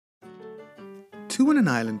Two on an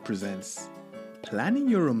Island presents planning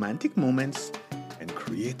your romantic moments and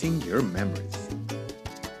creating your memories.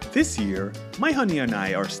 This year, my honey and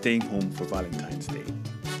I are staying home for Valentine's Day.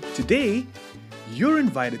 Today, you're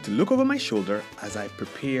invited to look over my shoulder as I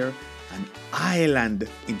prepare an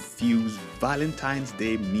island-infused Valentine's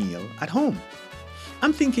Day meal at home.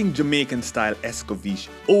 I'm thinking Jamaican-style escovitch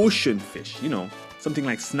ocean fish, something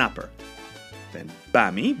like snapper. Then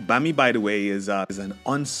bami. Bami, by the way, is an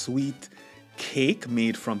unsweet cake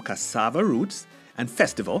made from cassava roots. And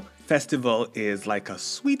festival. Festival is like a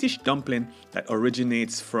sweetish dumpling that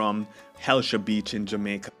originates from Helsha Beach in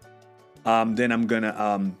Jamaica. Then I'm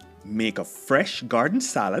gonna make a fresh garden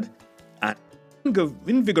salad and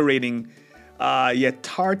invigorating, yet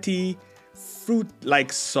tarty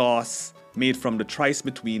fruit-like sauce made from the trice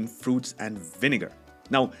between fruits and vinegar.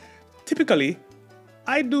 Now, typically,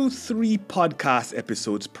 I do 3 podcast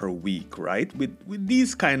episodes per week, right? With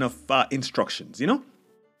these kind of instructions,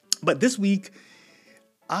 But this week,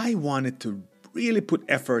 I wanted to really put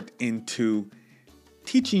effort into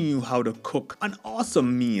teaching you how to cook an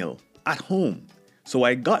awesome meal at home. So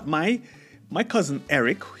I got my cousin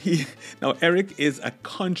Eric. Now Eric is a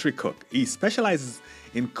country cook. He specializes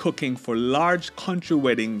in cooking for large country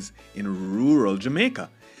weddings in rural Jamaica.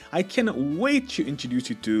 I cannot wait to introduce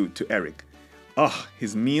you to Eric. Oh,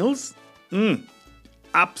 his meals,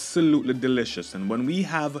 absolutely delicious. And when we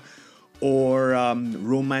have our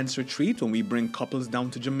romance retreat, when we bring couples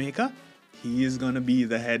down to Jamaica, he is going to be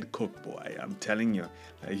the head cook, boy. I'm telling you,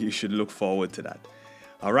 you should look forward to that.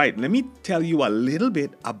 All right, let me tell you a little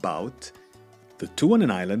bit about the Two on an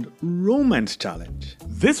Island Romance Challenge.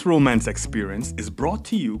 This romance experience is brought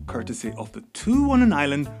to you courtesy of the Two on an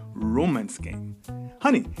Island Romance Game.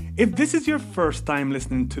 Honey, if this is your first time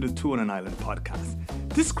listening to the Two on an Island podcast,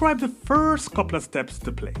 describe the first couple of steps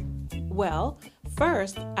to play. Well,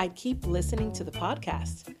 first, I'd keep listening to the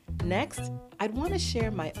podcast. Next, I'd want to share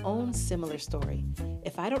my own similar story.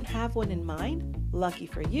 If I don't have one in mind, lucky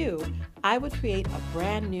for you, I would create a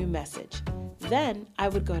brand new message. Then I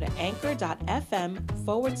would go to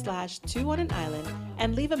anchor.fm/Two on an Island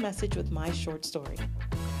and leave a message with my short story.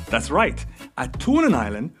 That's right. At Two on an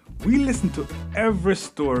Island, we listen to every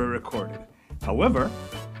story recorded. However,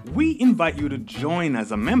 we invite you to join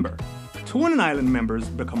as a member. Two on an Island members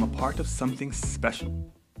become a part of something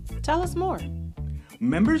special. Tell us more.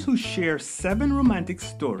 Members who share 7 romantic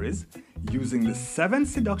stories using the 7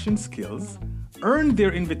 seduction skills earn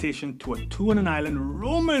their invitation to a Two on an Island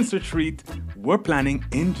romance retreat we're planning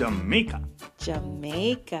in Jamaica.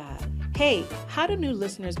 Jamaica. Hey, how do new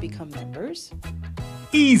listeners become members?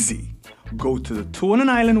 Easy. Go to the Two on an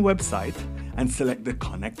Island website and select the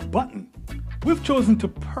Connect button. We've chosen to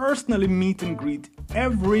personally meet and greet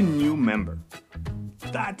every new member.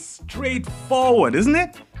 That's straightforward, isn't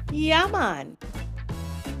it? Yeah, man.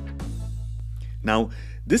 Now,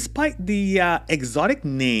 despite the exotic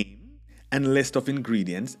name and list of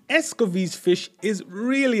ingredients, escovitch fish is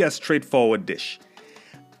really a straightforward dish.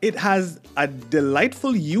 It has a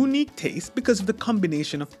delightful, unique taste because of the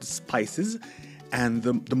combination of the spices and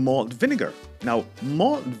the malt vinegar. Now,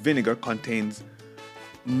 malt vinegar contains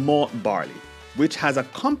malt barley, which has a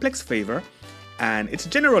complex flavor and it's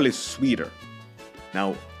generally sweeter.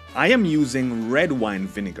 Now, I am using red wine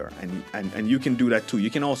vinegar and you can do that too. You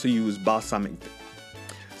can also use balsamic.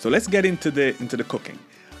 So let's get into the cooking.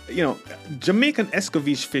 Jamaican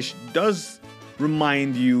escovitch fish does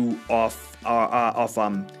remind you of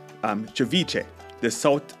ceviche, the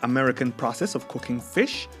South American process of cooking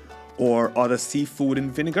fish or other seafood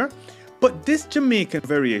in vinegar. But this Jamaican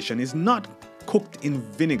variation is not cooked in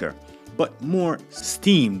vinegar, but more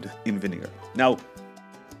steamed in vinegar. Now,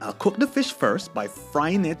 I'll cook the fish first by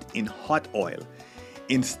frying it in hot oil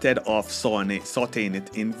instead of sauteing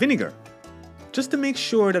it in vinegar. Just to make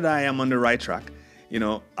sure that I am on the right track,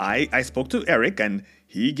 I spoke to Eric and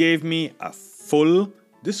he gave me a full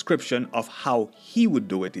description of how he would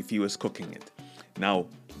do it if he was cooking it. Now,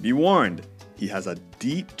 be warned, he has a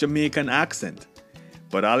deep Jamaican accent,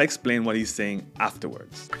 but I'll explain what he's saying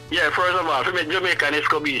afterwards. Yeah, first of all, to make Jamaican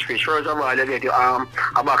escovitch fish, first of all, you get your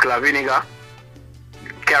a bottle of vinegar,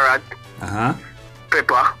 carrot,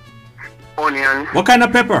 pepper, onion. What kind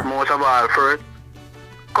of pepper? Most of all, first,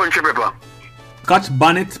 country pepper. Scotch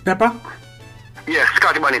bonnet pepper? Yes,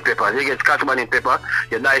 Scotch bonnet pepper. You get Scotch bonnet pepper,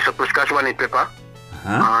 you dice up your Scotch bonnet pepper,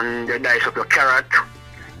 and you dice up your carrot,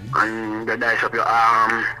 and you dice up your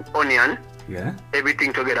onion. Yeah.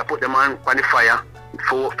 Everything together, put them on the fire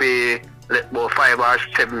for about 5 or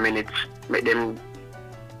 7 minutes, make them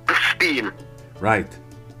steam. Right.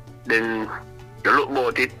 Then you look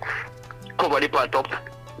about it, cover the pot up,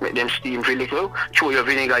 make them steam for a little, throw your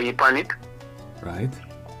vinegar in it, Right.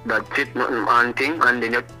 That's it, nothing and thing. And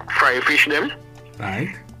then you fry fish them.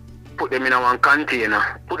 Right. Put them in a one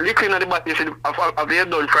container. Put liquid in the bottom. You see, after you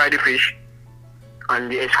done fry the fish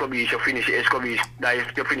and the escobeche, you finish the escobeche. That is,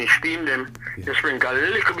 you finish steam them. Yeah. You sprinkle a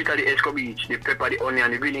little bit of the escobeche, the pepper, the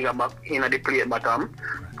onion, the vinegar back in the plate bottom.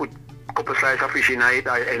 Put a couple slices of fish in it,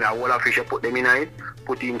 and a whole of fish, you put them in it.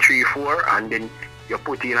 Put in 3, 4, and then you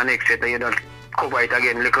put in the next set and you just cover it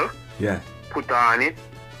again little. Yeah. Put on it.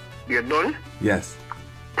 You're done. Yes.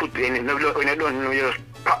 Put in it. When you're done, you just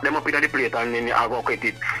pack them up in the plate and then you go cut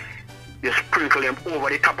it. You sprinkle them over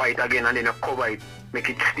the top of it again and then you cover it. Make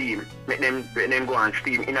it steam. Make them go and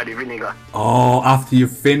steam in the vinegar. Oh, after you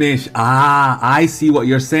finish. I see what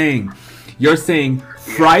you're saying. You're saying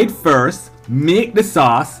fry it first, make the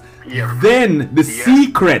sauce. Yeah. Then the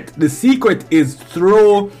secret is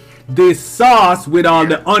throw the sauce with all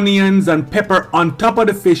the onions and pepper on top of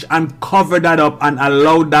the fish and cover that up and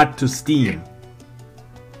allow that to steam.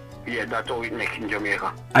 Yeah, that's how it makes in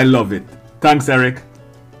Jamaica. I love it. Thanks, Eric.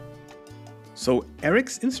 So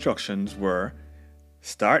Eric's instructions were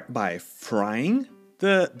start by frying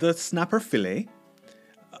the snapper fillet.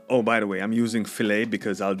 Oh, by the way, I'm using fillet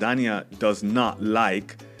because Aldania does not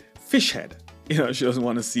like fish head. You know, she doesn't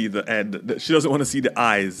want to see the head. She doesn't want to see the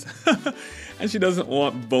eyes. And she doesn't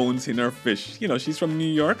want bones in her fish. You know, she's from New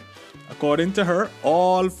York. According to her,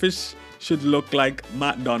 all fish should look like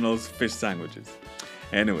McDonald's fish sandwiches.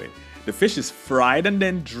 Anyway, the fish is fried and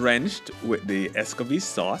then drenched with the escovitch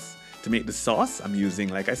sauce. To make the sauce, I'm using,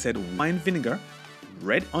 like I said, wine vinegar,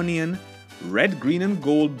 red onion, red, green, and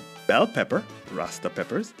gold bell pepper, Rasta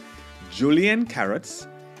peppers, julienne carrots,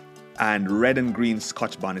 and red and green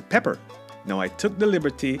Scotch bonnet pepper. Now I took the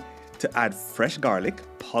liberty to add fresh garlic,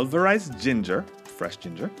 pulverized ginger, fresh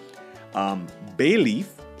ginger, bay leaf,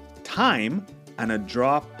 thyme, and a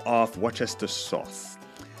drop of Worcester sauce.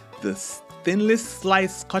 The thinly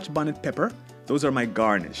sliced Scotch bonnet pepper, those are my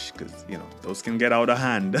garnish because, you know, those can get out of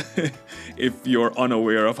hand if you're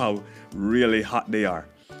unaware of how really hot they are.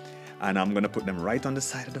 And I'm going to put them right on the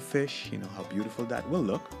side of the fish. You know how beautiful that will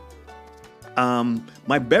look.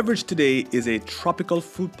 My beverage today is a tropical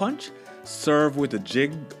fruit punch served with a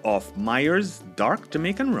jig of Myers dark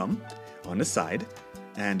Jamaican rum on the side.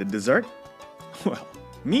 And the dessert? Well,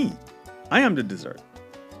 me. I am the dessert.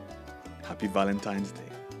 Happy Valentine's Day.